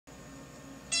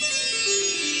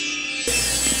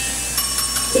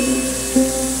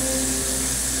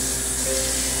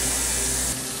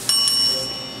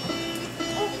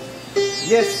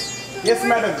Yes,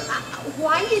 madam.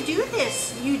 Why you do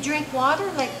this? You drink water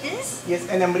like this? Yes,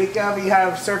 in America we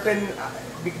have certain,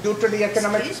 due to the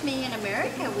economic... Excuse me, in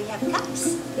America we have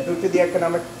cups. Due to the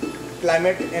economic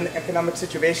climate and economic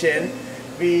situation,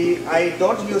 I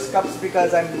don't use cups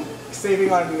because I'm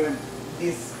saving on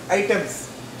these items.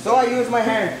 So I use my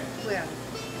hand. Well,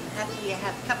 after you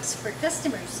have cups for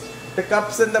customers. The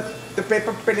cups and the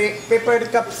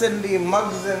papered cups and the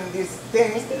mugs and these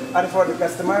things are for the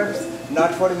customers,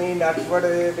 not for me, not for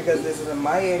because this is in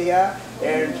my area.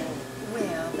 And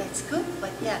well, that's good,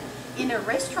 but in a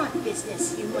restaurant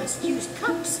business, you must use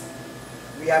cups.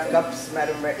 we have cups,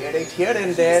 madam, right here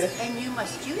and there. And you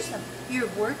must use them. You're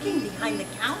working behind the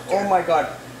counter. Oh my God.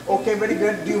 Okay, very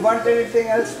good. Do you want anything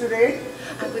else today?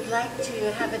 I would like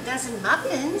to have a dozen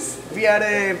muffins.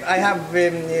 I have,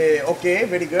 okay,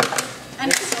 very good. An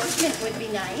assortment would be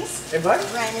nice. What?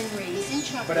 Bran and raisin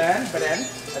chocolate. Bran.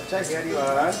 Acha, here you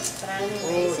are. Bran and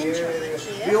raisin chocolate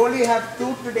chip. We only have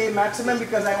 2 today maximum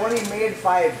because I only made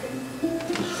 5.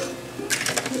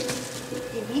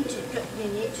 You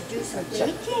need to do some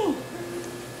baking.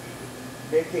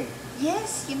 Baking.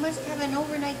 Yes, you must have an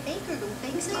overnight baker who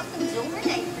bakes muffins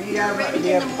overnight. We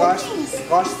have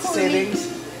cost savings,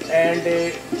 and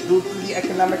due to the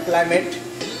economic climate,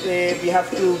 we have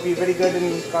to be very good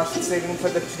in cost saving for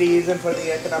the trees and for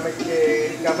the economic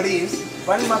recoveries.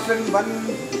 One muffin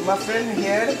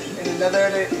here, and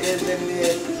another is in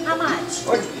the... How much?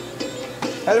 Oh,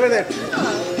 hell with it. Oh,